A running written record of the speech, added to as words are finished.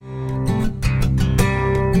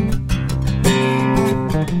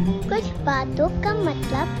तो कम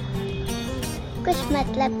मतलब, कुछ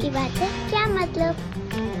मतलब की बात है, क्या मतलब।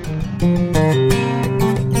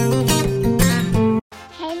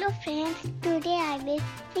 Hello friends, today I will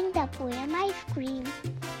sing the poem Ice Cream.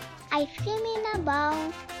 Ice cream in a bowl,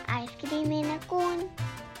 ice cream in a cone.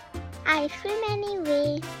 Ice cream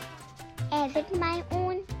anyway, as it my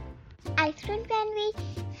own. Ice cream can be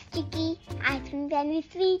sticky, ice cream can be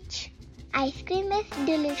sweet. Ice cream is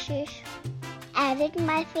delicious, as it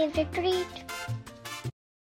my favorite treat.